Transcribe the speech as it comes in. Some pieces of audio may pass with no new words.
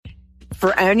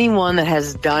For anyone that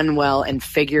has done well and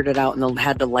figured it out and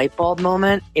had the light bulb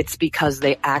moment, it's because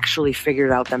they actually figured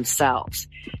it out themselves.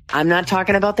 I'm not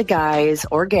talking about the guys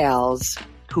or gals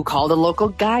who called a local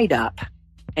guide up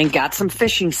and got some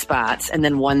fishing spots and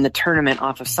then won the tournament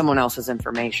off of someone else's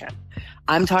information.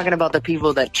 I'm talking about the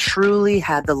people that truly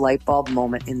had the light bulb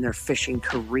moment in their fishing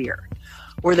career,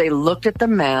 where they looked at the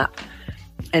map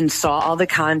and saw all the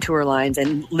contour lines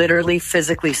and literally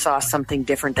physically saw something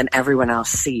different than everyone else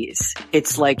sees.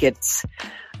 It's like if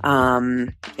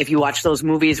you watch those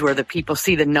movies where the people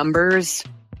see the numbers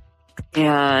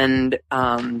and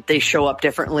they show up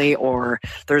differently, or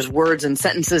there's words and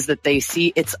sentences that they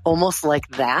see, it's almost like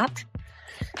that.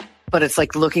 But it's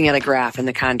like looking at a graph in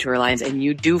the contour lines, and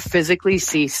you do physically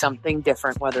see something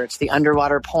different, whether it's the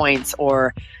underwater points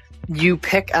or you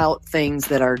pick out things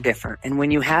that are different. And when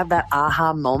you have that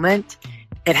aha moment,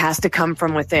 it has to come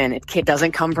from within. It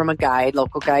doesn't come from a guide,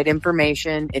 local guide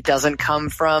information. It doesn't come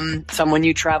from someone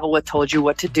you travel with told you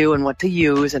what to do and what to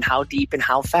use and how deep and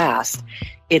how fast.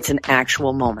 It's an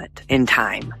actual moment in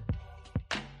time.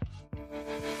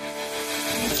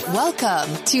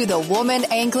 Welcome to the Woman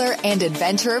Angler and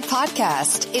Adventurer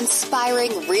Podcast,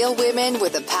 inspiring real women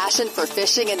with a passion for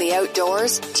fishing in the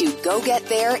outdoors to go get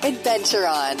their adventure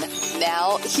on.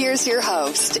 Now, here's your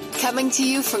host, coming to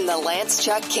you from the Lance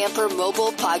Chuck Camper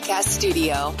Mobile Podcast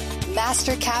Studio,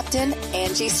 Master Captain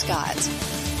Angie Scott.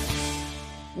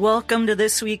 Welcome to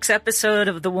this week's episode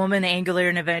of the Woman Angler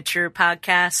and Adventurer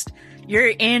Podcast. You're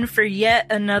in for yet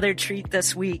another treat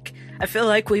this week. I feel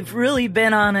like we've really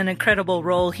been on an incredible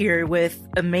roll here with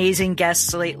amazing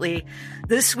guests lately.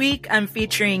 This week, I'm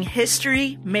featuring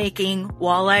history-making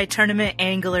walleye tournament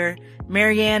angler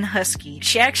Marianne Huskey.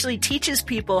 She actually teaches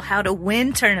people how to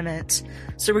win tournaments.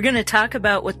 So we're going to talk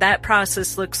about what that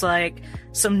process looks like,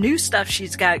 some new stuff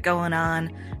she's got going on,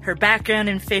 her background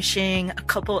in fishing, a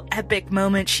couple epic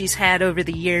moments she's had over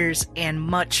the years, and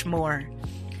much more.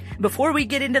 Before we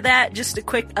get into that, just a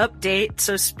quick update.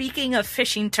 So speaking of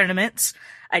fishing tournaments,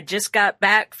 I just got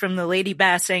back from the Lady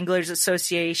Bass Anglers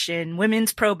Association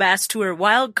Women's Pro Bass Tour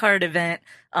wildcard event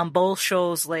on Bull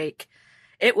Shoals Lake.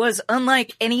 It was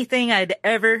unlike anything I'd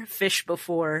ever fished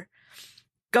before.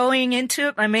 Going into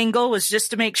it, my main goal was just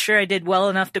to make sure I did well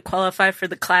enough to qualify for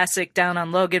the Classic down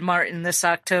on Logan Martin this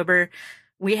October.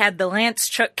 We had the Lance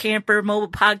Chuck Camper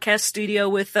Mobile Podcast Studio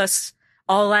with us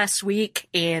all last week,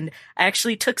 and I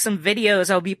actually took some videos.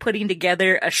 I'll be putting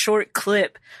together a short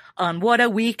clip on what a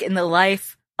week in the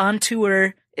life on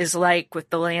tour is like with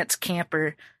the Lance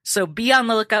Camper. So be on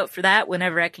the lookout for that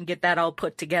whenever I can get that all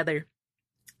put together.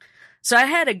 So I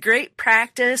had a great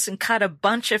practice and caught a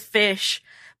bunch of fish,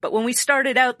 but when we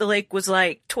started out, the lake was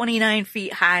like 29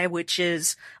 feet high, which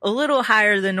is a little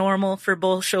higher than normal for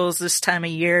Bull Shoals this time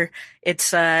of year.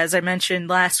 It's, as I mentioned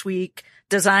last week,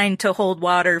 designed to hold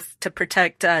water to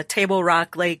protect Table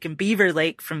Rock Lake and Beaver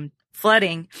Lake from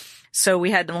flooding. So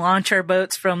we had to launch our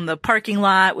boats from the parking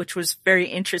lot, which was very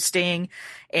interesting.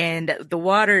 And the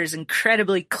water is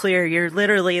incredibly clear. You're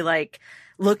literally like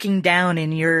looking down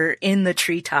and you're in the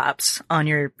treetops on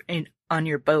your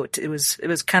boat. It was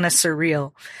kind of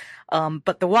surreal.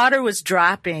 But the water was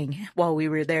dropping while we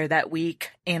were there that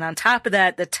week. And on top of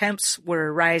that, the temps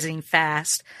were rising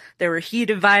fast. There were heat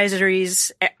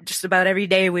advisories just about every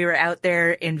day we were out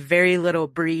there, and very little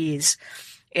breeze.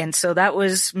 And so that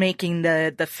was making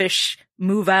the fish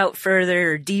move out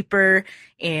further or deeper.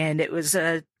 And it was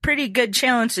a pretty good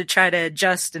challenge to try to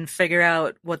adjust and figure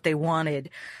out what they wanted.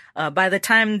 By the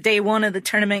time day one of the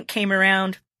tournament came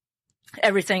around,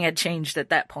 everything had changed at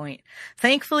that point.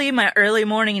 Thankfully, my early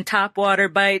morning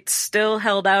topwater bites still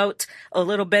held out a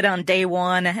little bit on day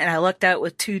one, and I lucked out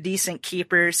with 2 decent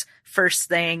keepers first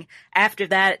thing. After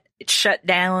that, it shut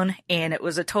down, and it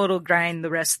was a total grind the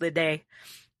rest of the day.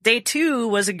 Day 2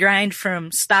 was a grind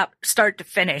from start to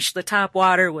finish. The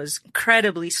topwater was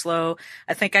incredibly slow.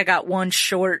 I think I got one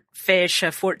short fish, a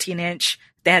 14-inch.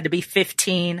 They had to be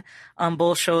 15 on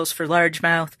Bull Shoals for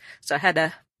largemouth, so I had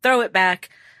to throw it back.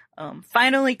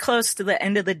 Finally, close to the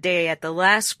end of the day, at the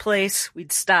last place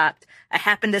we'd stopped, I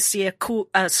happened to see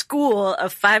a school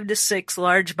of 5 to 6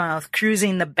 largemouth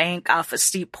cruising the bank off a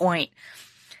steep point.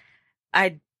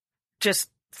 I just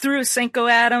threw a Senko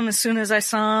at them as soon as I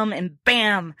saw them, and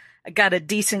bam, I got a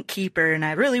decent keeper. And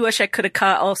I really wish I could have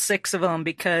caught all 6 of them,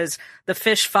 because the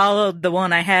fish followed the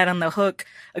one I had on the hook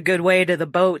a good way to the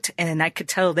boat, and I could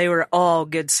tell they were all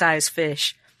good-sized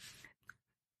fish.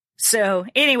 So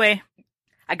anyway,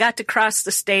 I got to cross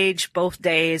the stage both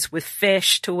days with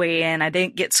fish to weigh in. I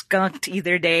didn't get skunked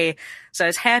either day, so I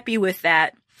was happy with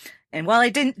that. And while I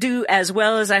didn't do as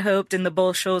well as I hoped in the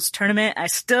Bull Shoals tournament, I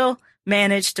still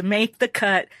managed to make the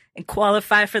cut and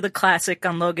qualify for the Classic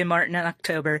on Logan Martin in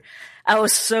October. I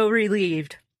was so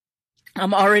relieved.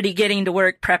 I'm already getting to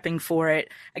work prepping for it.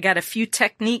 I got a few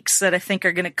techniques that I think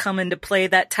are going to come into play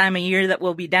that time of year that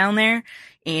we'll be down there.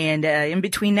 And in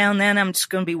between now and then, I'm just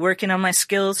going to be working on my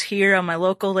skills here on my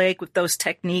local lake with those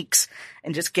techniques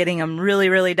and just getting them really,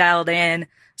 really dialed in.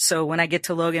 So when I get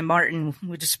to Logan Martin,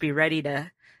 we'll just be ready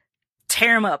to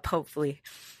tear them up, hopefully.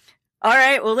 All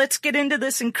right, well, let's get into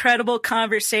this incredible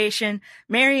conversation.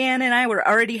 Marianne and I were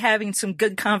already having some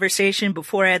good conversation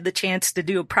before I had the chance to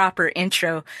do a proper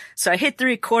intro. So I hit the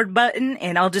record button,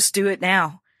 and I'll just do it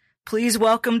now. Please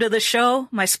welcome to the show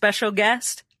my special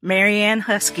guest, Marianne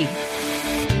Huskey.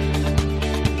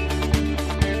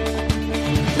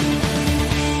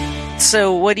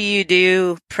 So what do you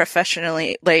do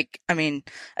professionally? Like, I mean,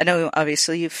 I know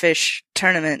obviously you fish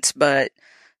tournaments, but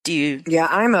do you? Yeah,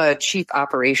 I'm a chief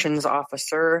operations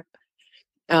officer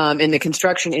in the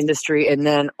construction industry. And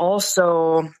then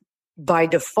also by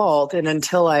default, and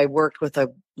until I worked with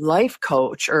a life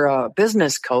coach or a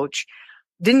business coach,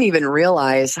 didn't even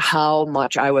realize how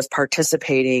much I was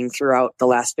participating throughout the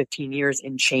last 15 years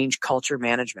in change culture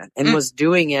management and was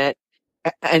doing it.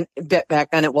 And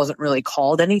back then it wasn't really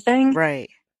called anything. Right.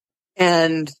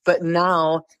 But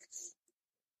now,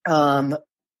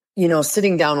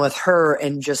 sitting down with her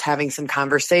and just having some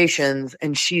conversations,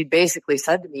 and she basically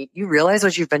said to me, "You realize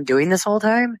what you've been doing this whole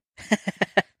time?"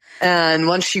 And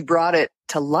once she brought it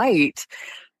to light,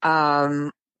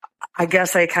 I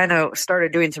guess I kind of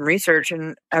started doing some research,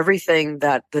 and everything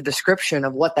that the description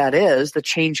of what that is, the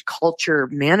change culture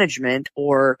management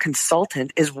or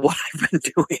consultant, is what I've been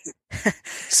doing.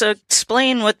 So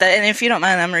explain what that, and if you don't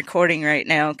mind, I'm recording right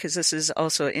now because this is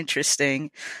also interesting.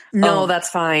 No, that's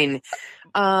fine.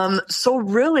 So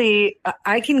really,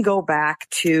 I can go back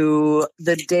to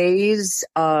the days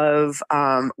of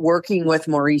working with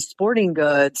Maurice Sporting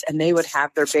Goods, and they would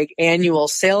have their big annual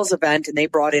sales event, and they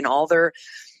brought in all their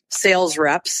sales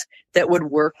reps that would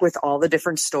work with all the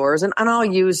different stores. And I'll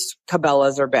use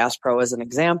Cabela's or Bass Pro as an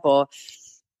example.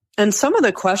 And some of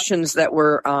the questions that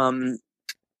were,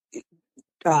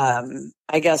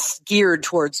 I guess, geared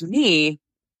towards me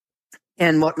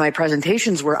and what my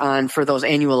presentations were on for those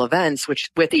annual events,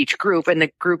 which with each group, and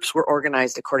the groups were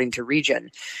organized according to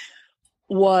region,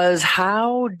 was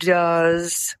how do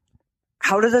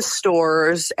the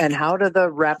stores and how do the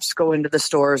reps go into the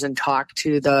stores and talk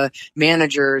to the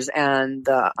managers and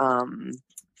the,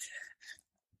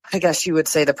 I guess you would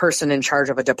say the person in charge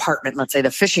of a department, let's say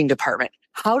the fishing department.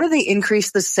 How do they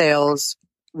increase the sales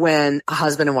when a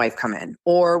husband and wife come in,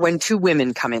 or when two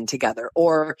women come in together,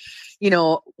 or,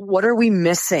 what are we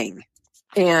missing?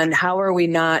 And how are we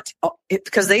not,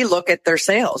 because they look at their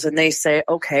sales and they say,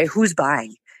 okay, who's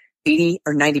buying? 80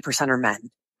 or 90% are men.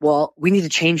 Well, we need to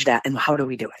change that. And how do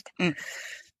we do it?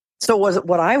 So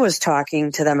what I was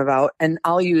talking to them about, and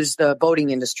I'll use the boating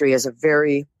industry as a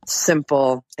very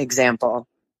simple example.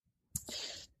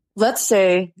 Let's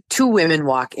say two women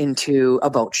walk into a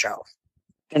boat show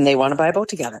and they want to buy a boat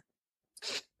together.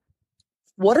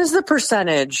 What is the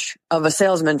percentage of a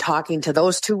salesman talking to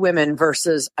those two women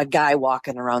versus a guy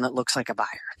walking around that looks like a buyer?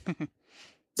 Mm-hmm.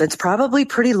 That's probably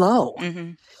pretty low.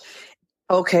 Mm-hmm.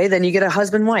 Okay, then you get a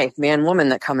husband-wife, man-woman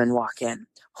that come and walk in.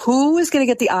 Who is going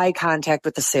to get the eye contact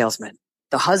with the salesman?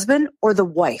 The husband or the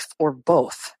wife, or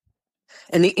both?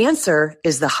 And the answer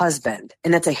is the husband.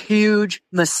 And that's a huge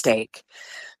mistake,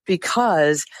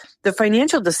 because the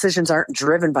financial decisions aren't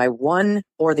driven by one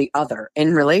or the other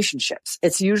in relationships.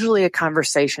 It's usually a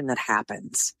conversation that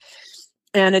happens.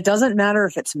 And it doesn't matter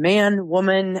if it's man,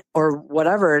 woman, or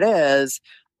whatever it is.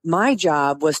 My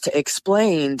job was to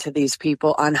explain to these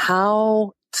people on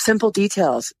how simple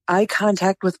details, eye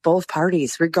contact with both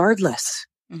parties, regardless.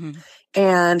 Mm-hmm.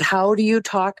 And how do you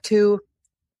talk to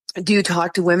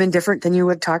women different than you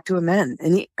would talk to a man?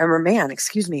 Or a man,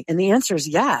 excuse me. And the answer is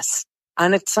yes.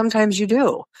 And sometimes you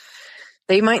do.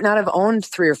 They might not have owned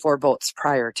 3 or 4 boats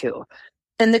prior to.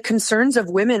 And the concerns of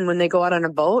women when they go out on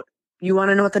a boat, you want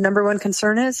to know what the number one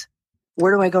concern is?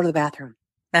 Where do I go to the bathroom?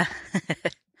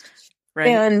 Right.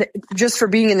 And just for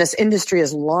being in this industry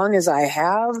as long as I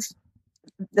have,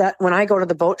 that when I go to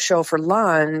the boat show for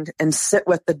Lund and sit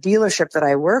with the dealership that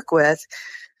I work with,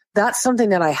 that's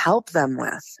something that I help them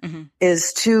with, mm-hmm.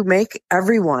 is to make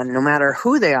everyone, no matter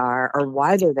who they are or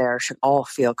why they're there, should all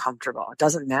feel comfortable. It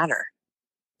doesn't matter.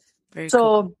 Very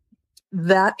cool.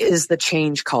 That is the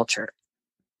change culture.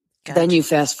 Gotcha. Then you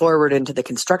fast forward into the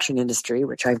construction industry,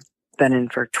 which I've been in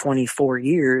for 24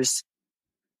 years.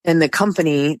 And the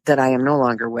company that I am no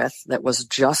longer with, that was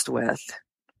just with,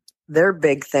 their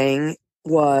big thing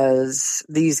was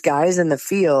these guys in the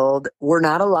field were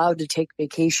not allowed to take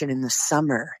vacation in the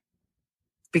summer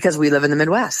because we live in the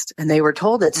Midwest, and they were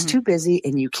told it's too busy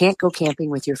and you can't go camping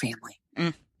with your family,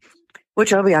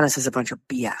 which I'll be honest is a bunch of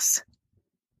BS.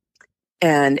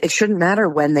 And it shouldn't matter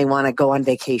when they want to go on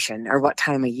vacation or what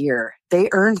time of year. They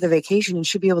earned the vacation and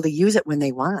should be able to use it when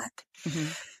they want.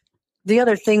 The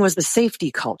other thing was the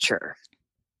safety culture.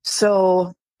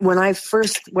 So when I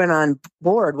first went on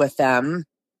board with them,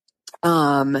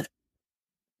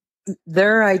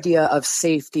 their idea of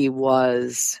safety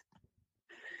was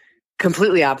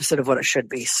completely opposite of what it should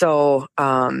be. So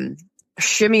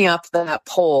shimmy up that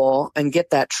pole and get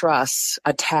that truss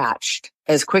attached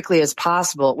as quickly as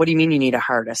possible. What do you mean you need a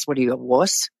harness? What are you, a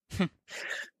wuss?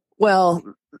 Well,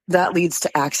 that leads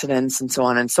to accidents and so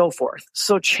on and so forth.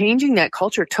 So changing that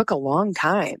culture took a long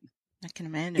time. I can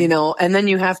imagine. And then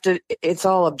you have to, it's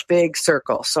all a big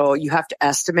circle. So you have to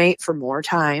estimate for more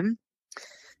time,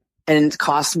 and it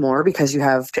costs more because you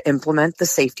have to implement the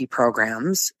safety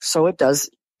programs. So it does,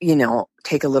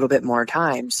 take a little bit more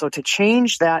time. So to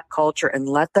change that culture and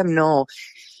let them know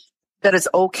that it's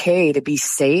okay to be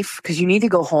safe, because you need to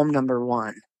go home, number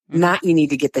one, not you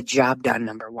need to get the job done,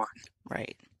 number one.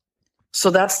 Right. So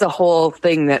that's the whole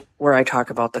thing where I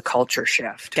talk about the culture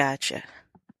shift. Gotcha.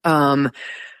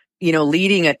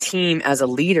 Leading a team as a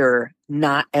leader,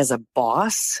 not as a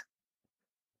boss.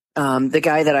 The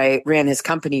guy that I ran his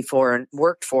company for and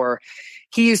worked for,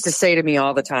 he used to say to me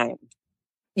all the time,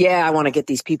 yeah, I want to get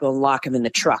these people and lock them in the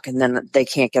truck, and then they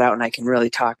can't get out and I can really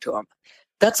talk to them.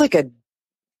 That's like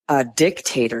a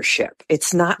dictatorship.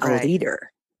 It's not a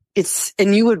leader.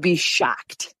 And you would be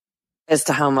shocked as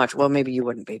to how much, well, maybe you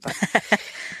wouldn't be, but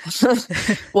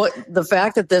the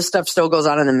fact that this stuff still goes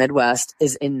on in the Midwest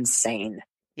is insane.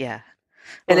 Yeah.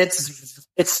 And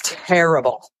it's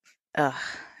terrible.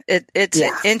 It's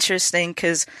interesting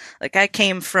because, like, I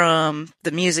came from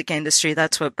the music industry.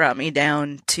 That's what brought me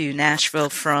down to Nashville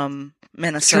from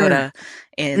Minnesota.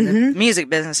 And the music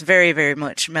business, very, very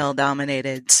much male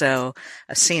dominated. So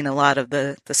I've seen a lot of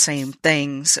the same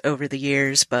things over the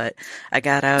years, but I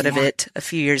got out of it a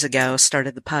few years ago,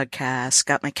 started the podcast,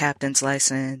 got my captain's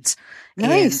license.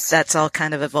 Nice. And that's all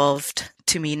kind of evolved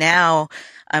to me now.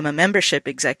 I'm a membership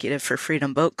executive for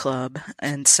Freedom Boat Club.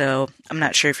 And so I'm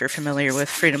not sure if you're familiar with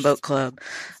Freedom Boat Club.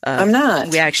 I'm not.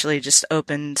 We actually just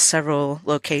opened several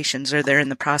locations, or they're in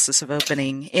the process of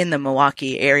opening in the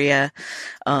Milwaukee area.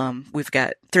 We've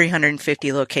got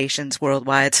 350 locations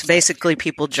worldwide. So basically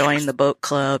people join the boat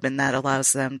club, and that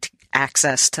allows them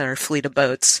access to our fleet of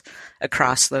boats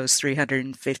across those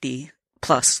 350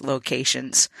 plus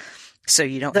locations. So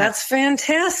you don't. That's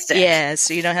fantastic. Yeah,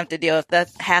 so you don't have to deal with the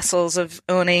hassles of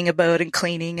owning a boat and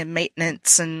cleaning and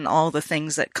maintenance and all the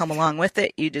things that come along with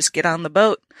it. You just get on the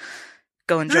boat,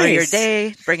 go enjoy your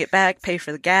day, bring it back, pay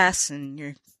for the gas, and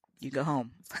you go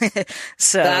home.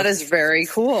 So that is very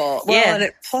cool. Well,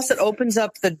 and plus it opens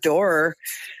up the door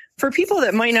for people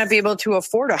that might not be able to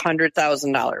afford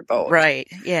 $100,000 boat. Right.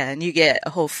 Yeah, and you get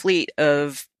a whole fleet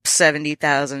of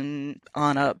 70,000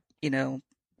 on up,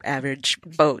 average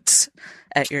boats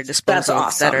at your disposal. That's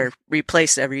awesome. That are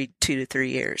replaced every 2 to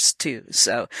 3 years too.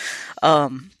 So,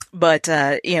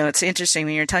 it's interesting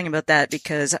when you're talking about that,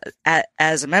 because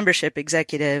as a membership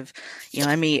executive,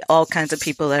 I meet all kinds of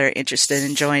people that are interested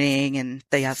in joining, and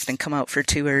they often come out for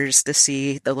tours to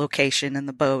see the location and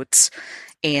the boats.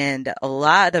 And a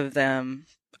lot of them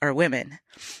are women.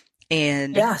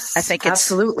 And yes, I think it's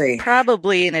absolutely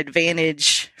probably an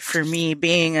advantage for me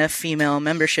being a female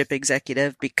membership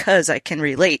executive, because I can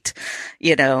relate,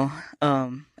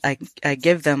 I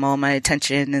give them all my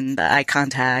attention and the eye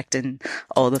contact and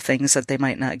all the things that they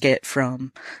might not get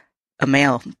from a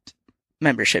male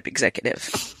membership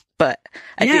executive. But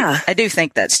I do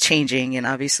think that's changing, and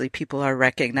obviously people are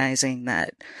recognizing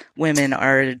that women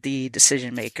are the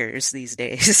decision makers these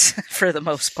days for the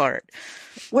most part.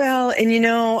 Well, and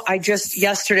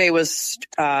yesterday was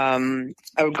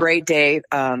a great day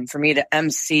for me to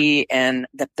MC, and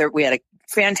we had a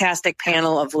fantastic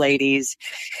panel of ladies,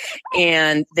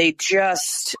 and they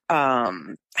just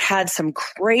had some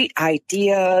great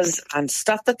ideas on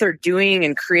stuff that they're doing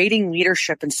and creating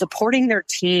leadership and supporting their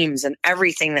teams and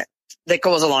everything that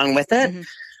goes along with it,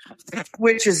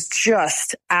 which is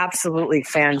just absolutely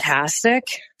fantastic.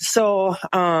 So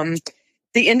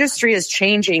the industry is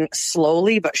changing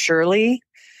slowly but surely.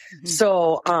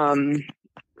 So,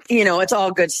 it's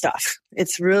all good stuff.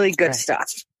 It's really good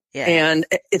stuff. Yeah. And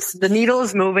the needle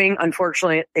is moving.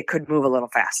 Unfortunately, it could move a little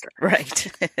faster. Right.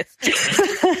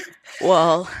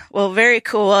 Well, very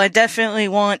cool. I definitely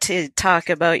want to talk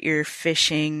about your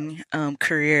fishing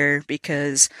career,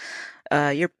 because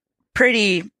you're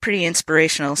pretty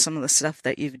inspirational, some of the stuff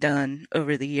that you've done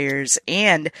over the years.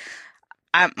 And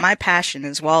my passion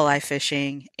is walleye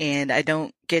fishing, and I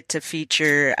don't get to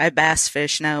feature, I bass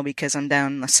fish now because I'm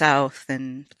down in the south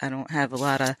and I don't have a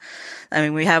lot of, I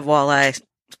mean, we have walleye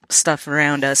stuff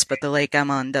around us, but the lake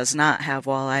I'm on does not have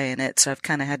walleye in it. So I've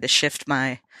kind of had to shift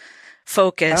my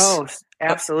focus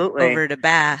absolutely over to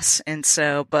bass. And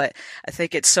so, but I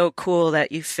think it's so cool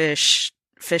that you fish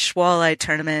walleye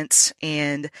tournaments,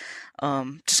 and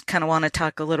just kind of want to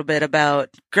talk a little bit about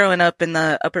growing up in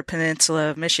the Upper Peninsula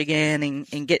of Michigan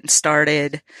and getting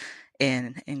started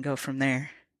and go from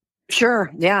there.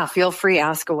 Sure. Yeah. Feel free.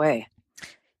 Ask away.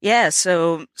 Yeah.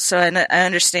 So I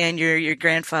understand your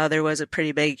grandfather was a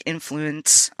pretty big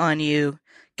influence on you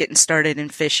getting started in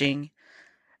fishing.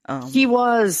 He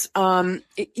was, by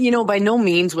no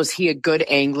means was he a good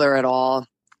angler at all.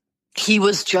 He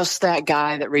was just that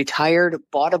guy that retired,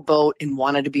 bought a boat, and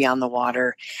wanted to be on the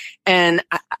water. And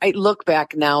I look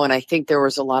back now, and I think there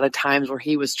was a lot of times where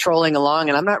he was trolling along,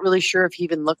 and I'm not really sure if he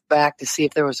even looked back to see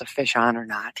if there was a fish on or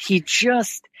not. He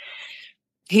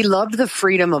loved the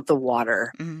freedom of the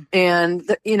water. Mm-hmm.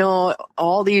 And,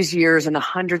 all these years and the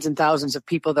hundreds and thousands of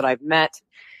people that I've met,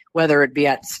 whether it be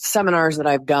at seminars that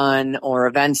I've done or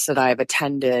events that I've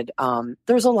attended,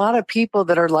 there's a lot of people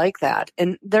that are like that.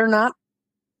 And they're not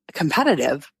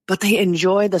competitive, but they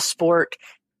enjoy the sport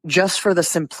just for the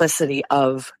simplicity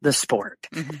of the sport.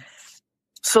 Mm-hmm.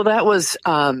 So that was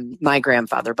my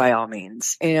grandfather by all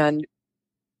means. And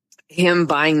him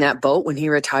buying that boat when he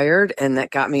retired, and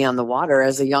that got me on the water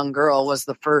as a young girl, was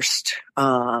the first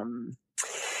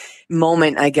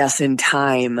moment, I guess, in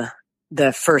time.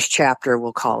 The first chapter,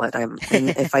 we'll call it. And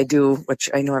if I do, which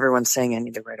I know everyone's saying I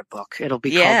need to write a book, it'll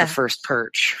be called The First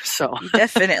Perch. So you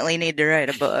definitely need to write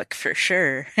a book for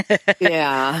sure.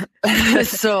 Yeah.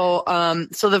 So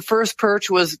the first perch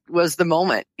was the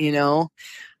moment,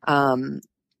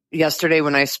 yesterday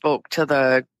when I spoke to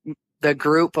the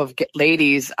group of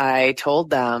ladies, I told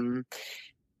them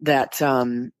that,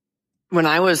 when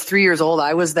I was 3 years old,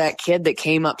 I was that kid that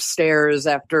came upstairs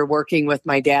after working with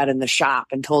my dad in the shop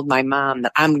and told my mom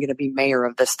that I'm going to be mayor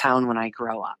of this town when I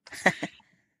grow up.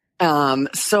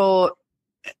 So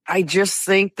I just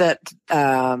think that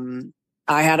I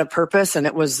had a purpose, and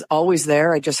it was always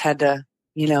there. I just had to,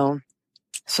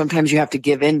 sometimes you have to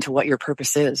give in to what your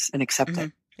purpose is and accept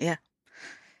it. Yeah.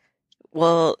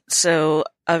 Well, so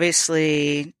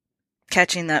obviously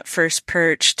catching that first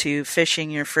perch to fishing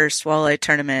your first walleye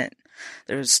tournament,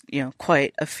 there's,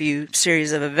 quite a few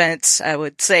series of events, I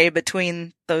would say,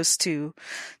 between those two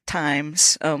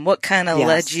times. What kind of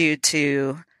led you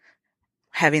to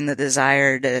having the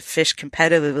desire to fish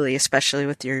competitively, especially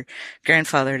with your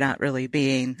grandfather not really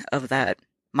being of that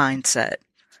mindset?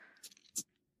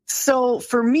 So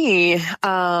for me,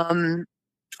 and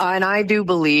I do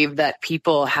believe that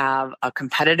people have a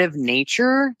competitive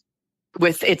nature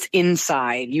with its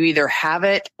inside. You either have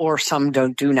it or some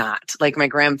do not. Like my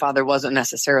grandfather wasn't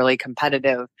necessarily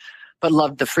competitive, but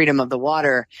loved the freedom of the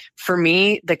water. For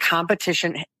me, the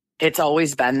competition, it's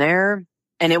always been there,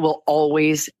 and it will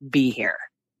always be here.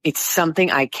 It's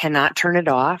something I cannot turn it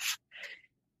off.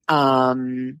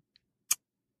 And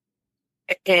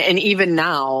even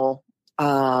now,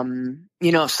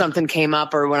 if something came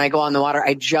up or when I go on the water,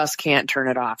 I just can't turn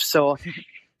it off. So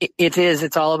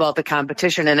it's all about the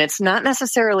competition, and it's not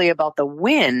necessarily about the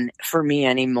win for me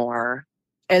anymore,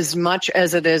 as much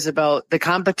as it is about the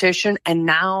competition and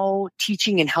now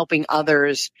teaching and helping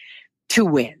others to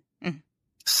win. Mm-hmm.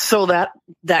 So that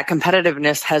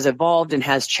competitiveness has evolved and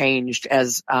has changed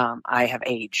as I have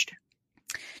aged.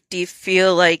 Do you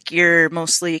feel like you're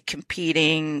mostly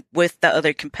competing with the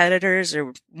other competitors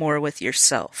or more with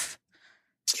yourself?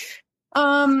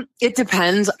 It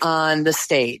depends on the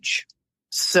stage.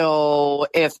 So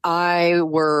if I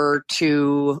were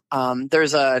to,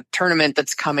 there's a tournament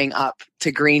that's coming up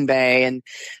to Green Bay, and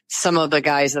some of the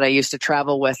guys that I used to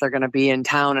travel with are going to be in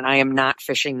town, and I am not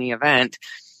fishing the event.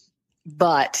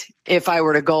 But if I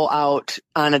were to go out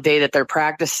on a day that they're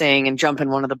practicing and jump in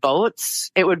one of the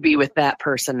boats, it would be with that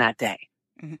person that day.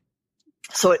 Mm-hmm.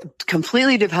 So it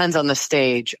completely depends on the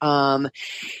stage.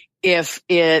 If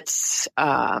it's,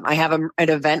 I have an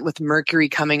event with Mercury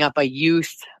coming up, a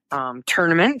youth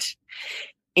tournament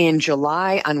in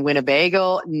July on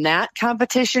Winnebago. And that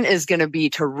competition is going to be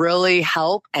to really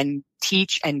help and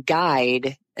teach and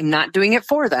guide, and not doing it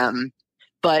for them,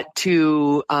 but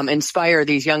to inspire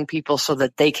these young people so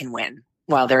that they can win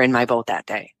while they're in my boat that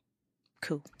day.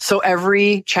 Cool. So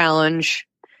every challenge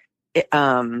it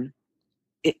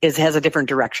has a different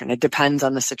direction. It depends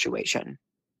on the situation.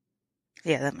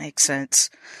 Yeah, that makes sense.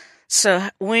 So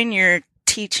when you're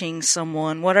teaching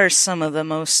someone, what are some of the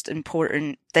most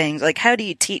important things? Like, how do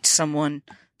you teach someone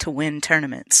to win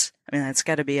tournaments? I mean, that's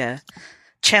got to be a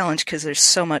challenge because there's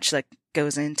so much that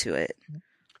goes into it.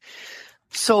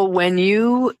 So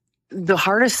the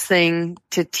hardest thing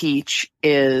to teach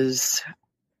is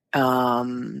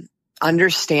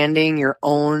understanding your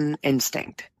own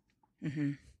instinct.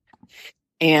 Mm-hmm.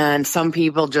 And some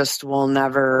people just will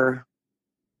never,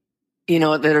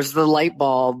 there's the light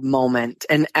bulb moment,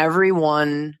 and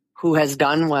everyone who has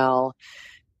done well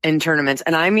in tournaments,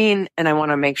 and I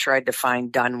want to make sure I define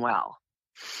done well.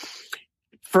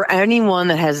 For anyone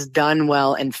that has done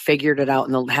well and figured it out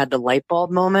and had the light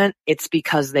bulb moment, it's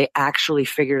because they actually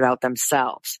figured it out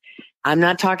themselves. I'm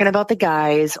not talking about the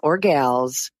guys or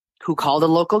gals who called a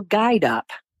local guide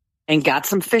up and got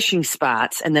some fishing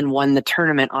spots and then won the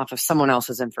tournament off of someone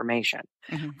else's information.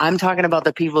 Mm-hmm. I'm talking about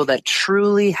the people that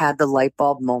truly had the light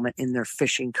bulb moment in their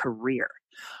fishing career,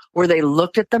 where they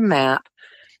looked at the map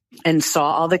and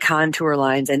saw all the contour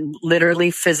lines and literally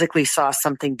physically saw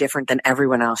something different than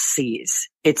everyone else sees.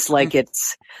 It's like if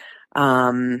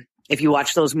you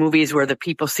watch those movies where the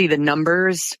people see the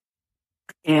numbers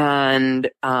and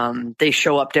they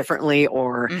show up differently,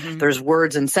 or there's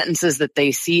words and sentences that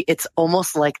they see, it's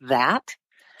almost like that.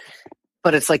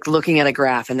 But it's like looking at a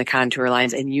graph and the contour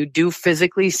lines, and you do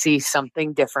physically see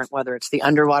something different, whether it's the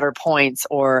underwater points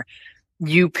or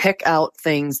you pick out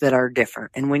things that are different.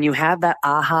 And when you have that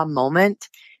aha moment,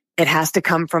 it has to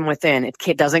come from within.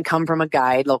 It doesn't come from a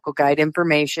guide, local guide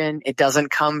information. It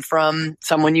doesn't come from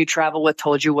someone you travel with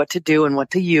told you what to do and what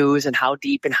to use and how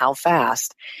deep and how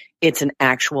fast. It's an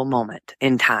actual moment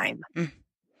in time.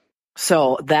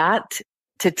 So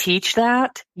to teach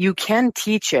that, you can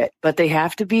teach it, but they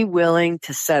have to be willing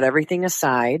to set everything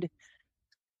aside.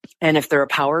 And if they're a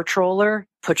power troller,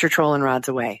 put your trolling rods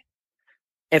away.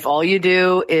 If all you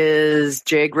do is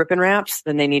jig rip and wraps,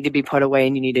 then they need to be put away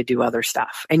and you need to do other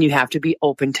stuff. And you have to be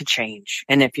open to change.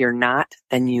 And if you're not,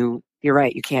 then you're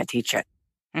right. You can't teach it.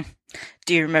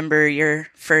 Do you remember your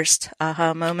first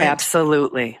aha moment?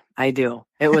 Absolutely. I do.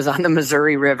 It was on the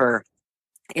Missouri River.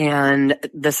 And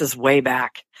this is way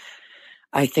back.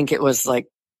 I think it was like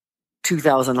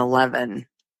 2011.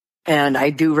 And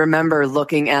I do remember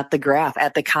looking at the graph,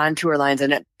 at the contour lines,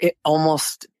 and it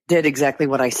almost did exactly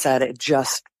what I said. It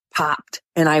just popped.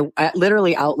 And I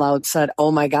literally out loud said,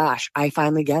 "Oh my gosh, I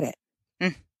finally get it."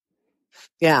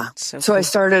 Yeah. So cool. I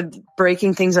started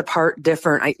breaking things apart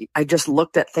different. I just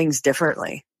looked at things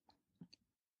differently.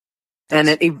 And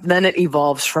then it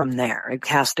evolves from there. It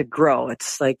has to grow.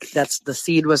 It's like the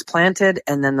seed was planted,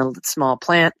 and then the small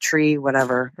plant, tree,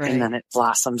 whatever, right. And then it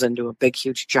blossoms into a big,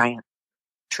 huge, giant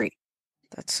tree.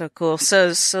 That's so cool. So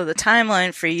the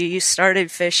timeline for you started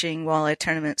fishing walleye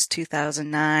tournaments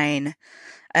 2009.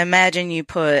 I imagine you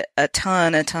put a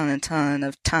ton of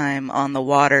time on the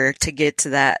water to get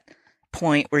to that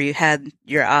point where you had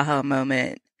your aha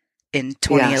moment in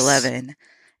 2011. Yes.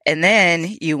 And then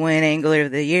you win Angler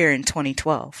of the Year in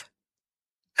 2012.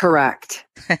 Correct.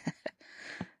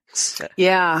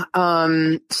 Yeah.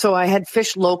 So I had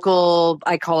fished local,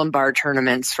 I call them bar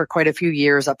tournaments, for quite a few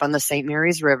years up on the St.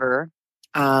 Mary's River.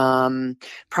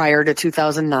 Prior to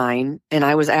 2009. And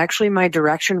I was actually, my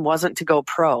direction wasn't to go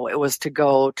pro. It was to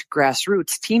go to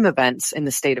grassroots team events in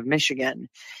the state of Michigan.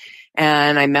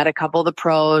 And I met a couple of the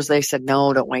pros. They said,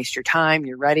 "No, don't waste your time.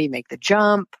 You're ready. Make the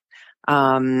jump."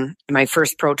 My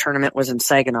first pro tournament was in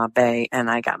Saginaw Bay,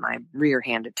 and I got my rear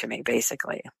handed to me,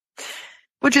 basically,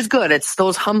 which is good. It's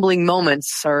those humbling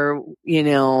moments are,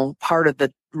 part of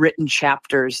the written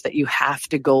chapters that you have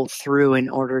to go through in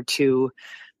order to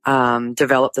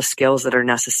develop the skills that are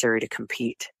necessary to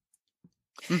compete.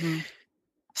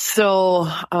 So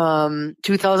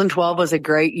 2012 was a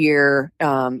great year.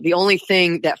 The only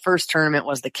thing, that first tournament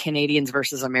was the Canadians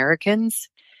versus Americans.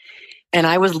 And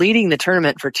I was leading the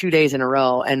tournament for 2 days in a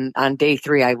row. And on day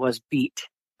 3, I was beat.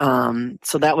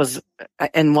 So that was,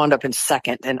 and wound up in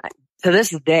second. And to this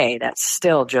day, that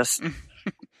still just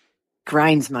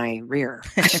grinds my rear.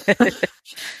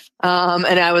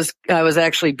 And I was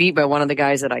actually beat by one of the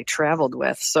guys that I traveled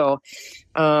with. So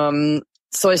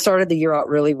I started the year out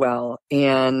really well.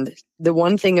 And the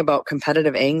one thing about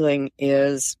competitive angling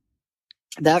is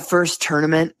that first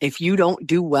tournament, if you don't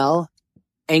do well,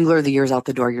 Angler of the Year's out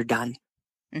the door, you're done.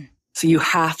 So you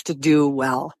have to do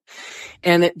well.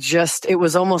 And it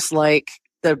was almost like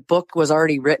the book was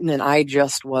already written and I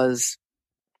just was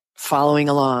following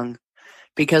along.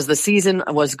 Because the season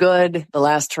was good. The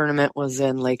last tournament was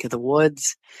in Lake of the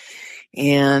Woods.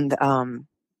 And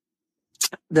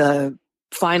the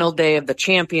final day of the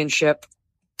championship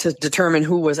to determine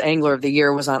who was Angler of the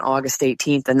Year was on August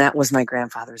 18th. And that was my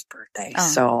grandfather's birthday. Oh.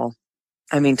 So,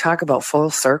 I mean, talk about full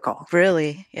circle.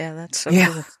 Really? Yeah, that's so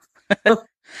cool.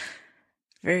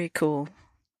 Very cool.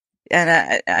 And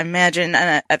I imagine,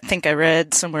 and I think I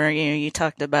read somewhere, you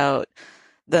talked about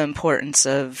the importance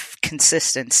of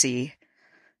consistency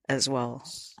as well.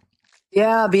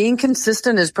 Yeah, being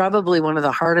consistent is probably one of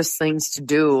the hardest things to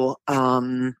do.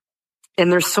 And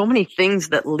there's so many things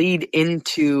that lead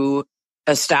into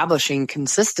establishing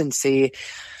consistency.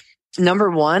 Number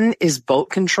one is boat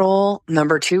control.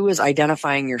 Number two is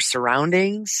identifying your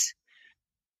surroundings.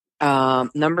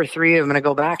 Number three, I'm going to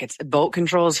go back. It's boat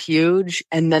control is huge.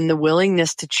 And then the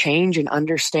willingness to change and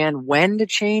understand when to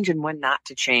change and when not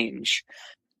to change.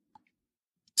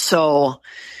 So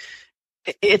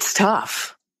it's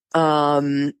tough.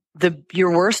 Your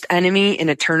worst enemy in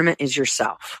a tournament is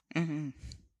yourself. Mm-hmm.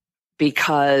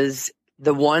 Because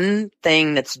the one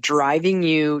thing that's driving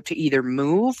you to either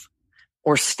move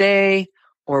or stay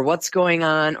or what's going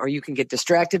on, or you can get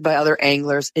distracted by other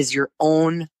anglers, is your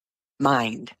own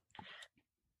mind.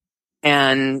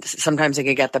 And sometimes it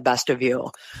can get the best of you.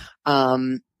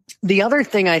 The other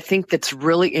thing I think that's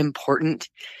really important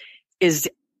is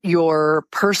your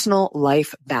personal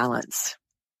life balance.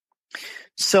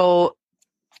 So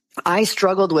I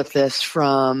struggled with this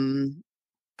from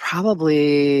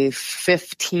probably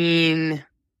 15,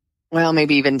 well,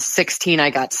 maybe even 16.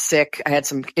 I got sick. I had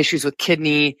some issues with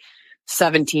kidney,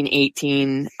 17,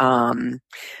 18. And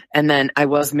then I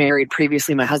was married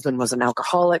previously. My husband was an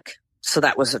alcoholic. So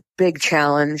that was a big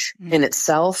challenge in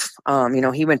itself.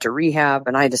 He went to rehab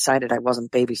and I decided I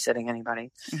wasn't babysitting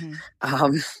anybody.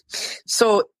 Mm-hmm.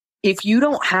 So if you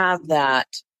don't have that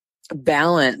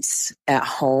balance at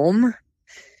home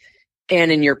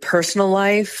and in your personal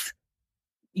life,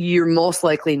 you're most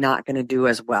likely not going to do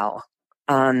as well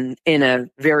in a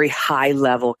very high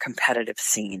level competitive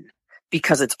scene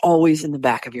because it's always in the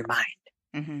back of your mind.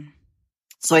 Mm-hmm.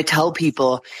 So I tell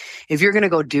people, if you're going to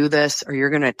go do this or you're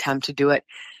going to attempt to do it,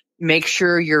 make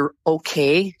sure you're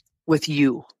okay with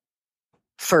you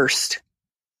first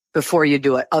before you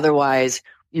do it. Otherwise,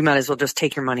 you might as well just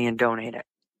take your money and donate it.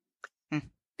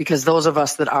 Because those of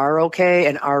us that are okay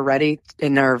and are ready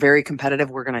and are very competitive,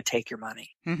 we're going to take your money.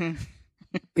 Mm-hmm.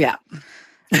 Yeah.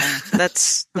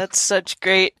 That's such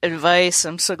great advice.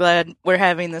 I'm so glad we're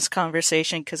having this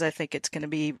conversation because I think it's going to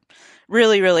be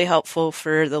really, really helpful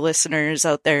for the listeners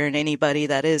out there and anybody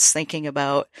that is thinking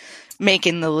about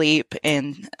making the leap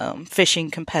and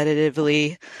fishing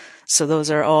competitively. So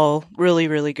those are all really,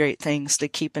 really great things to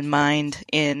keep in mind.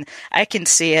 And I can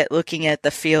see it looking at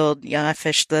the field. I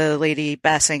fished the Lady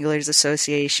Bass Anglers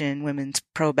Association Women's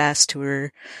Pro Bass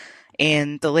Tour,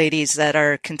 and the ladies that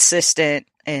are consistent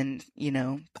and,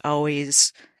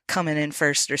 always coming in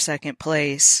first or second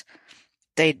place,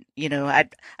 they,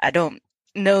 I don't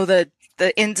know the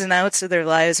ins and outs of their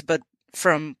lives, but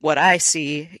from what I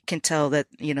see, can tell that,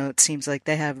 it seems like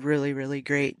they have really, really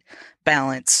great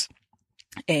balance.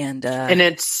 And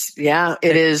it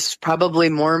is probably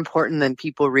more important than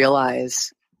people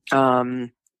realize.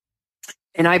 And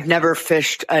I've never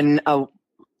fished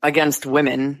against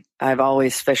women. I've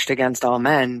always fished against all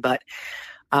men, but,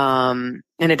 and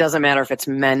it doesn't matter if it's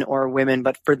men or women,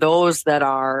 but for those that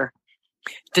are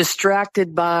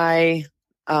distracted by,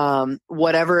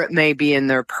 whatever it may be in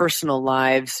their personal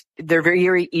lives, they're very,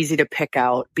 very easy to pick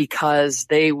out because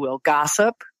they will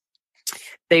gossip.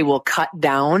 They will cut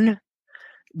down.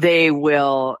 They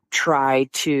will try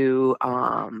to,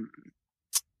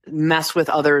 mess with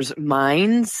others'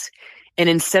 minds. And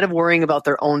instead of worrying about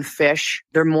their own fish,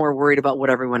 they're more worried about what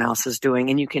everyone else is doing.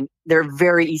 And they're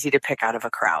very easy to pick out of a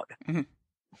crowd. Mm-hmm.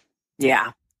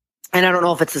 Yeah. And I don't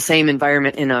know if it's the same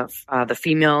environment in the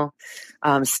female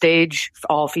stage,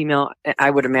 all female. I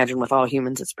would imagine with all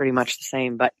humans, it's pretty much the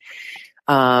same, but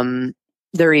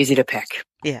they're easy to pick.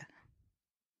 Yeah.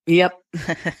 Yep.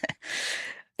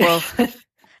 Well,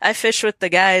 I fish with the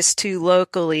guys too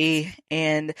locally,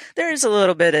 and there's a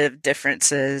little bit of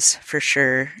differences for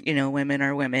sure. Women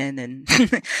are women, and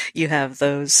you have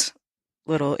those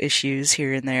little issues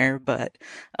here and there. But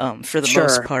for the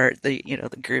most part, the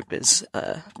group is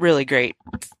a really great,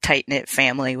 tight knit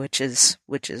family, which is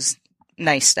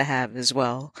nice to have as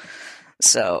well.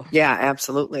 So yeah,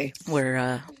 absolutely,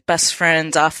 we're best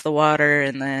friends off the water,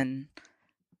 and then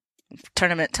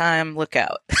tournament time, look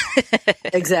out.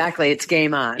 Exactly. It's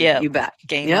game on. Yeah. You bet.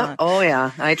 Game on. Oh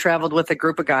yeah. I traveled with a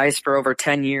group of guys for over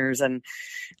 10 years and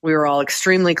we were all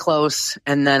extremely close.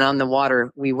 And then on the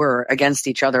water, we were against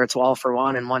each other. It's all for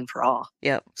one and one for all.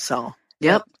 Yep. So,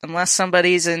 yep. Unless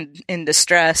somebody's in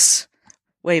distress,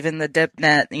 waving the dip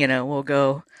net, we'll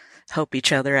go help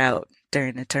each other out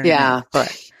during the tournament. Yeah.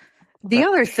 But the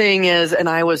other thing is, and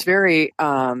I was very,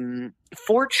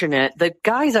 fortunate, the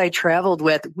guys I traveled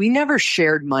with, we never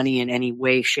shared money in any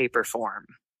way, shape, or form.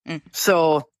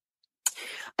 So,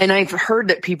 and I've heard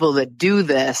that people that do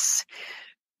this,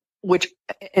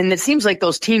 and it seems like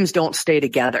those teams don't stay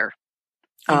together.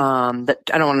 That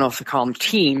I don't know if to call them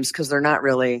teams because they're not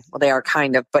really, well, they are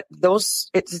kind of, but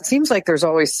it seems like there's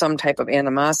always some type of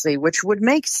animosity, which would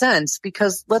make sense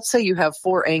because let's say you have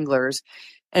 4 anglers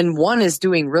and one is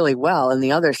doing really well and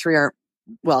the other 3 aren't,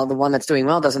 well, the one that's doing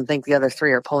well doesn't think the other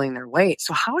 3 are pulling their weight.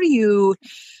 So how do you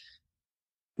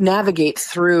navigate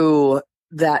through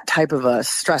that type of a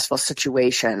stressful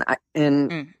situation?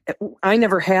 I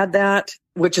never had that,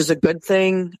 which is a good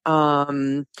thing.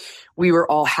 We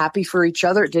were all happy for each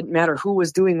other. It didn't matter who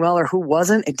was doing well or who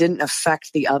wasn't. It didn't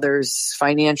affect the others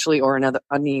financially or in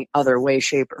any other way,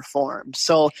 shape, or form.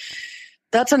 So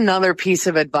that's another piece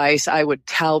of advice I would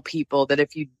tell people, that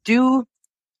if you do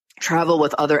travel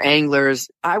with other anglers,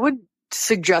 I would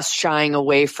suggest shying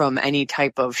away from any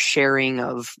type of sharing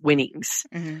of winnings.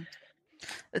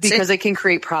 Because it can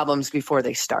create problems before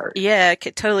they start. Yeah, I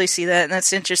could totally see that. And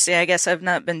that's interesting. I guess I've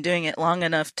not been doing it long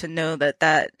enough to know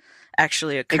that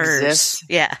actually occurs. Exists.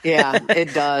 Yeah. Yeah,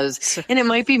 it does. And it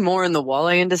might be more in the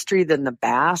walleye industry than the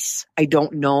bass. I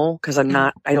don't know because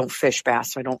I don't fish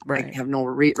bass. So I have no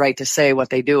right to say what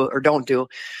they do or don't do.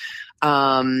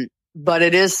 But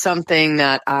it is something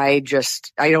that I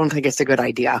don't think it's a good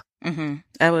idea.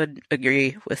 I would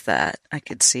agree with that. I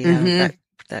could see how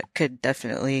that could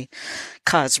definitely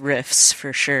cause rifts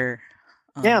for sure.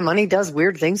 Yeah, money does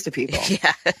weird things to people.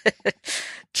 Yeah,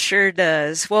 sure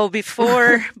does. Well,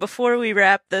 before we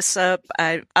wrap this up,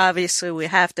 we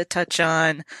have to touch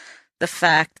on the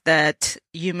fact that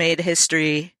you made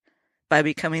history by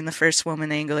becoming the first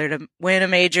woman angler to win a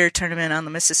major tournament on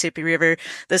the Mississippi River.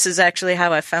 This is actually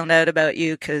how I found out about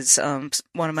you because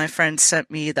one of my friends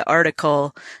sent me the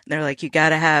article. And they're like, you got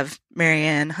to have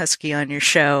Marianne Huskey on your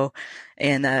show.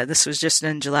 And this was just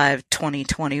in July of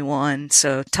 2021.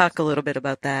 So talk a little bit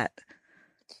about that.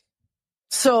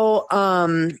 So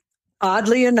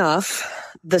oddly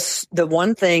enough, the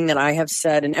one thing that I have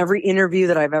said in every interview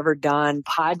that I've ever done,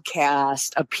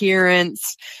 podcast,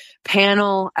 appearance,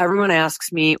 panel, everyone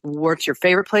asks me, what's your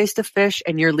favorite place to fish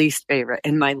and your least favorite?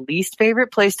 And my least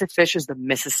favorite place to fish is the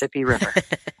Mississippi River.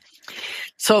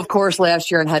 So, of course,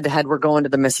 last year in head-to-head, we're going to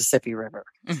the Mississippi River.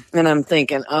 And I'm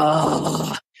thinking,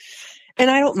 and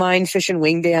I don't mind fishing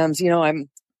wing dams.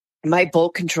 My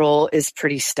boat control is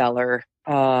pretty stellar.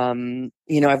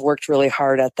 I've worked really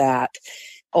hard at that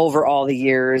over all the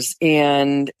years.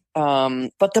 And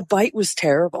but the bite was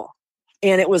terrible.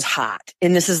 And it was hot.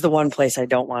 And this is the one place I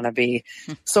don't want to be.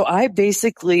 So I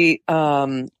basically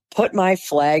put my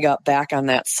flag up back on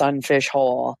that sunfish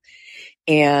hole.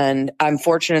 And I'm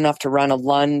fortunate enough to run a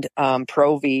Lund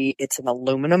Pro V. It's an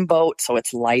aluminum boat, so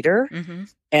it's lighter.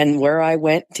 And where I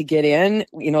went to get in,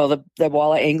 the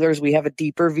walleye anglers, we have a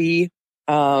deeper V.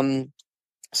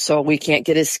 So we can't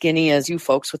get as skinny as you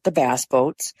folks with the bass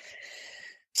boats.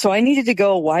 So I needed to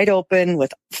go wide open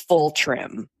with full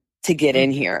trim to get in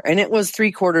here. And it was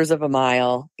 3/4 of a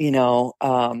mile,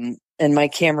 and my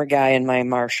camera guy and my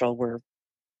marshal were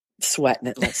sweating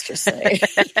it, let's just say,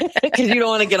 because you don't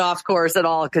want to get off course at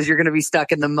all because you're going to be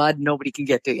stuck in the mud. Nobody can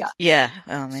get to you. Yeah.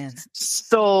 Oh man.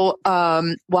 So,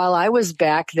 while I was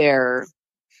back there,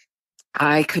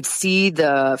 I could see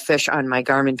the fish on my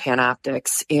Garmin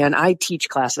Panoptics, and I teach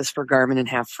classes for Garmin and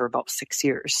have for about 6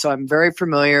 years. So I'm very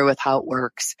familiar with how it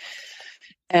works.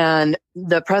 And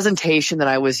the presentation that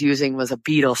I was using was a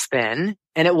beetle spin,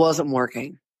 and it wasn't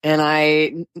working.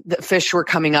 And the fish were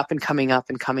coming up and coming up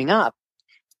and coming up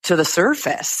to the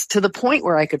surface to the point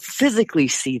where I could physically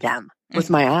see them with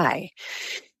my eye.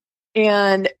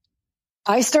 And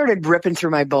I started ripping through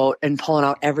my boat and pulling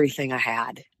out everything I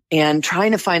had and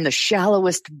trying to find the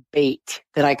shallowest bait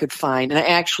that I could find. And I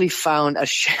actually found a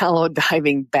shallow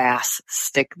diving bass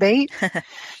stick bait.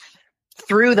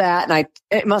 Through that, and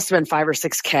it must have been 5 or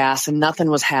 6 casts, and nothing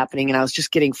was happening, and I was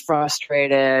just getting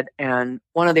frustrated. And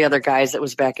one of the other guys that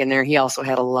was back in there, he also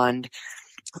had a Lund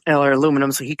or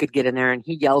aluminum, so he could get in there, and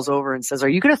he yells over and says, "Are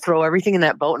you going to throw everything in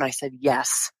that boat?" And I said,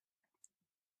 "Yes."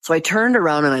 So I turned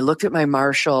around and I looked at my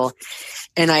marshal,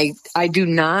 and I do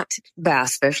not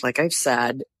bass fish, like I've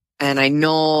said, and I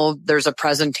know there's a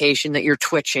presentation that you're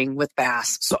twitching with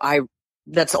bass, so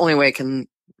that's the only way I can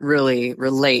really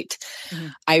relate.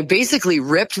 I basically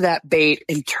ripped that bait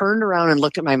and turned around and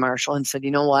looked at my marshal and said, "You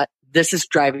know what? This is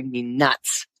driving me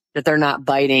nuts that they're not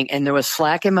biting." And there was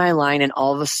slack in my line, and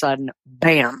all of a sudden,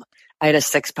 bam, I had a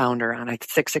 6-pounder on. I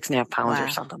 6.5 pounds or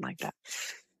something like that.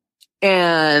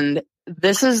 And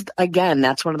this is, again,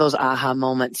 that's one of those aha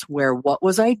moments where what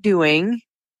was I doing?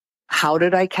 How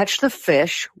did I catch the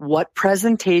fish? What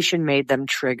presentation made them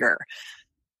trigger?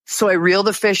 So I reel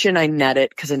the fish in, I net it,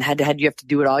 because in head-to-head you have to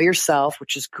do it all yourself,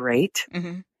 which is great.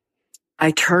 Mm-hmm.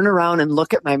 I turn around and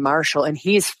look at my marshal, and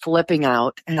he's flipping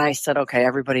out. And I said, okay,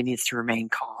 everybody needs to remain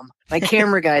calm. My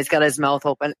camera guy's got his mouth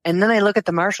open. And then I look at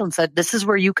the marshal and said, this is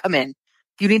where you come in.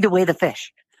 You need to weigh the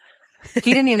fish. He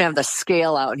didn't even have the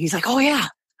scale out. And he's like, oh, yeah.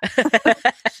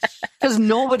 Because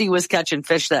nobody was catching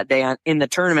fish that day in the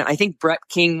tournament. I think Brett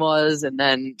King was. And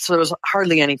then, so there was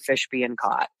hardly any fish being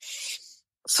caught.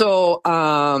 So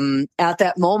at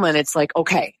that moment, it's like,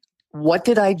 okay, what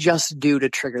did I just do to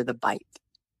trigger the bite?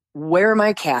 Where am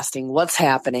I casting? What's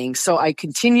happening? So I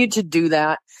continued to do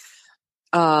that.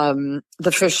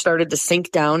 The fish started to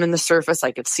sink down in the surface.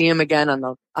 I could see him again on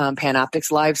the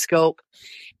Panoptix live scope.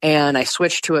 And I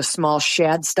switched to a small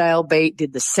shad style bait,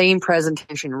 did the same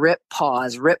presentation, rip,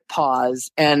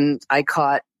 pause. And I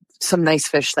caught some nice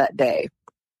fish that day.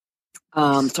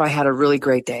 So I had a really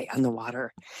great day on the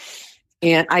water.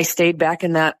 And I stayed back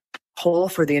in that hole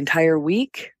for the entire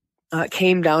week.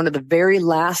 Came down to the very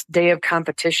last day of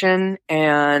competition,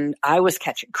 and I was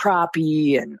catching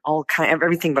crappie and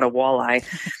everything but a walleye.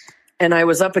 And I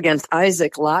was up against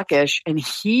Isaac Lockish, and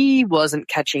he wasn't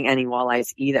catching any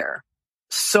walleyes either.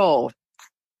 So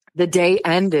the day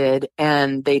ended,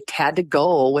 and they had to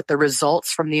go with the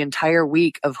results from the entire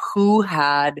week of who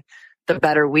had the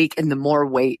better week and the more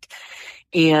weight.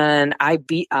 And I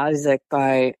beat Isaac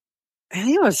by, I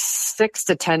think it was 6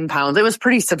 to 10 pounds. It was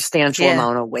pretty substantial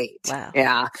amount of weight. Wow.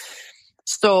 Yeah.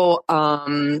 So,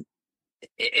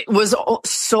 it was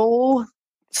so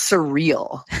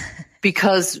surreal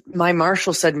because my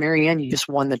marshal said, Marianne, you just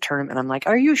won the tournament. I'm like,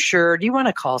 are you sure? Do you want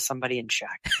to call somebody and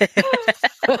check?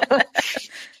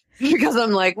 Because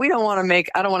I'm like, I don't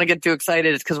want to get too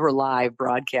excited. It's because we're live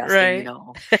broadcasting,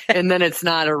 right. And then it's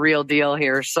not a real deal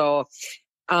here. So,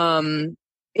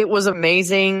 it was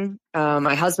amazing.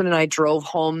 My husband and I drove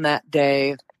home that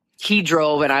day. He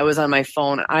drove and I was on my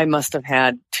phone. I must have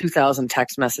had 2,000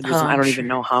 text messages. And I don't even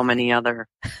know how many other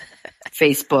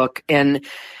Facebook. And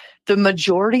the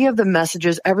majority of the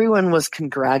messages, everyone was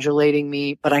congratulating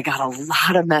me, but I got a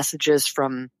lot of messages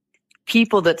from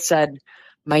people that said,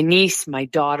 my niece, my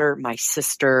daughter, my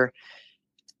sister,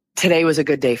 today was a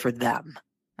good day for them.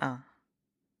 Oh.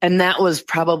 And that was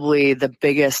probably the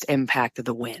biggest impact of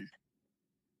the win.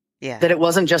 Yeah. That it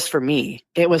wasn't just for me.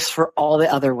 It was for all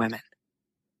the other women.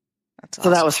 That's awesome.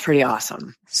 So that was pretty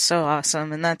awesome. So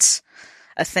awesome. And that's,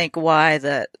 I think, why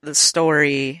the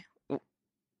story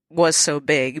was so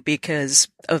big, because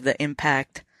of the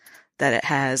impact that it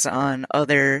has on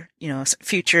other,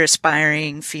 future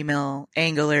aspiring female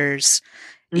anglers,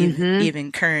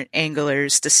 even current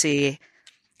anglers, to see,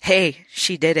 hey,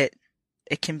 she did it.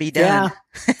 It can be done.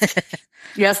 Yeah.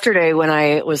 Yesterday when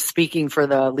I was speaking for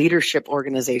the leadership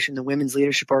organization, the women's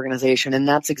leadership organization, and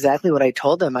that's exactly what I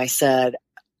told them. I said,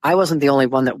 I wasn't the only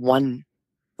one that won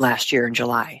last year in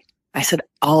July. I said,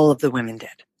 all of the women did.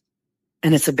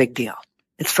 And it's a big deal.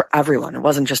 It's for everyone. It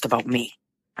wasn't just about me.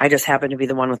 I just happened to be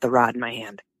the one with the rod in my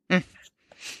hand.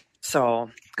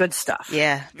 So good stuff.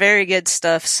 Yeah, very good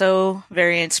stuff. So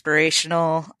very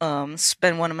inspirational. It's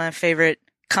been one of my favorite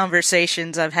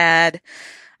conversations I've had.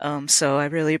 So I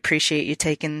really appreciate you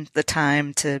taking the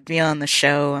time to be on the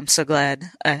show. I'm so glad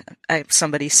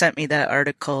somebody sent me that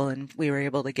article and we were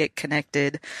able to get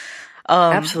connected.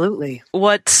 Absolutely.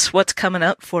 What's coming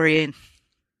up for you?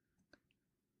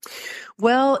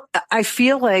 Well, I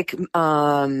feel like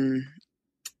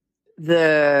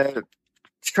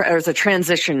there's a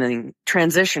transition,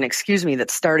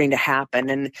 that's starting to happen.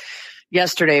 And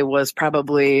yesterday was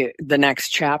probably the next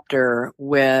chapter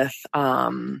with,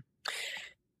 I'm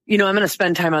going to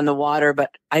spend time on the water,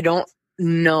 but I don't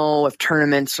know if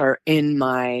tournaments are in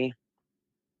my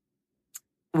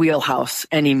wheelhouse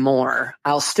anymore.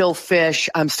 I'll still fish.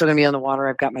 I'm still going to be on the water.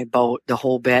 I've got my boat, the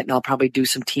whole bit, and I'll probably do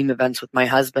some team events with my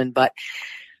husband. But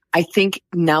I think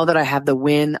now that I have the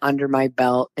win under my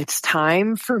belt, it's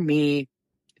time for me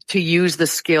to use the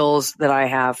skills that I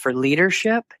have for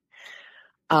leadership.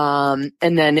 And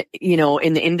then,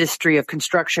 in the industry of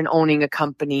construction, owning a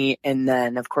company, and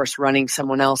then of course running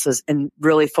someone else's, and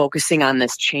really focusing on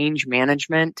this change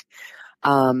management.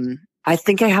 I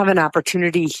think I have an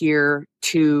opportunity here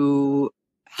to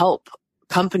help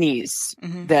companies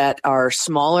that are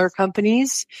smaller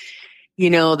companies, the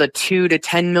 $2 to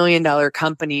 $10 million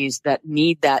companies that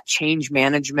need that change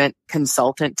management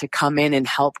consultant to come in and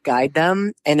help guide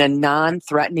them in a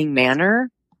non-threatening manner.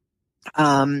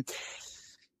 So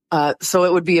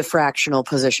it would be a fractional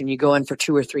position. You go in for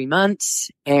 2 or 3 months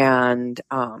and,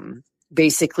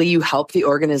 basically you help the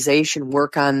organization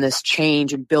work on this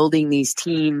change and building these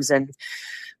teams and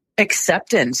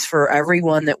acceptance for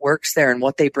everyone that works there and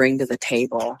what they bring to the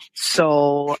table.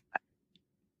 So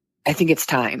I think it's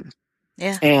time.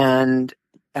 Yeah. And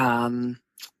I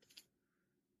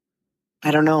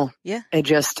don't know. Yeah.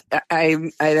 I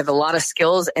have a lot of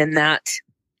skills in that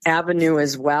avenue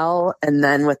as well. And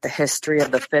then with the history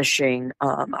of the fishing,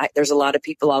 there's a lot of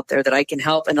people out there that I can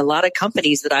help, and a lot of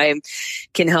companies that I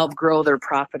can help grow their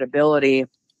profitability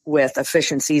with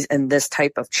efficiencies and this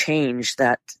type of change.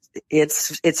 That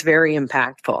it's very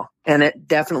impactful, and it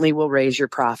definitely will raise your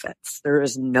profits. There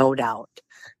is no doubt.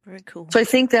 Very cool. So I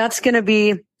think that's going to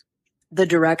be the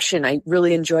direction. I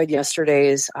really enjoyed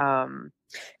yesterday's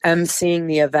emceeing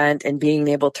the event and being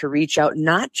able to reach out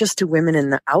not just to women in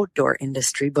the outdoor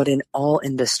industry, but in all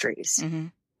industries. Mm-hmm.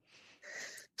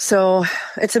 So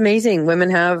it's amazing. Women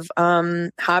have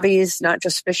hobbies, not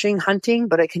just fishing, hunting,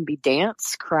 but it can be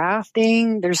dance,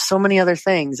 crafting. There's so many other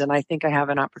things, and I think I have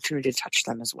an opportunity to touch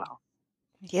them as well.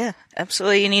 Yeah,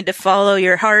 absolutely. You need to follow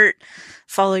your heart,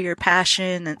 follow your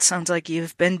passion. It sounds like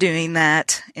you've been doing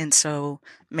that, and so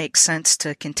it makes sense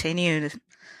to continue to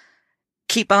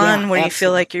keep on where you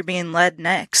feel like you're being led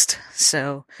next.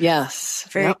 So yes,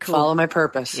 very cool. Follow my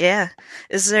purpose. Yeah.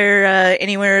 Is there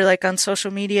anywhere like on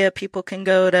social media people can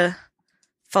go to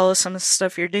follow some of the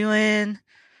stuff you're doing?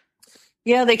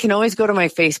 Yeah, they can always go to my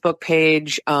Facebook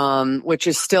page, which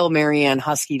is still Marianne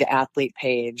Huskey, the athlete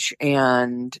page.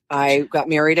 And I got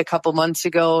married a couple months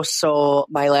ago, so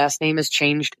my last name is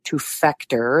changed to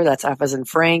Fecter. That's F as in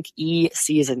Frank, E,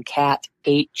 C as in cat,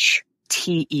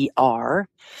 H-T-E-R.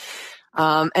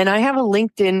 And I have a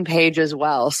LinkedIn page as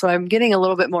well. So I'm getting a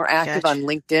little bit more active on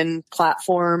LinkedIn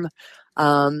platform,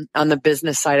 on the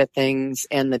business side of things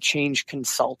and the change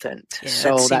consultant. Yeah,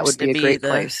 so that would be a great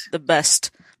place. The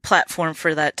best platform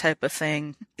for that type of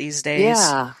thing these days.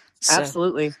 Yeah,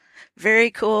 absolutely.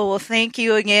 Very cool. Well, thank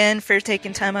you again for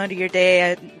taking time out of your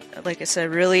day. Like I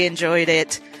said, really enjoyed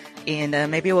it. And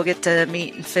maybe we'll get to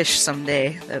meet and fish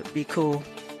someday. That would be cool.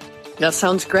 That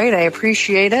sounds great. I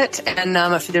appreciate it. And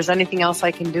if there's anything else I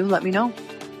can do, let me know.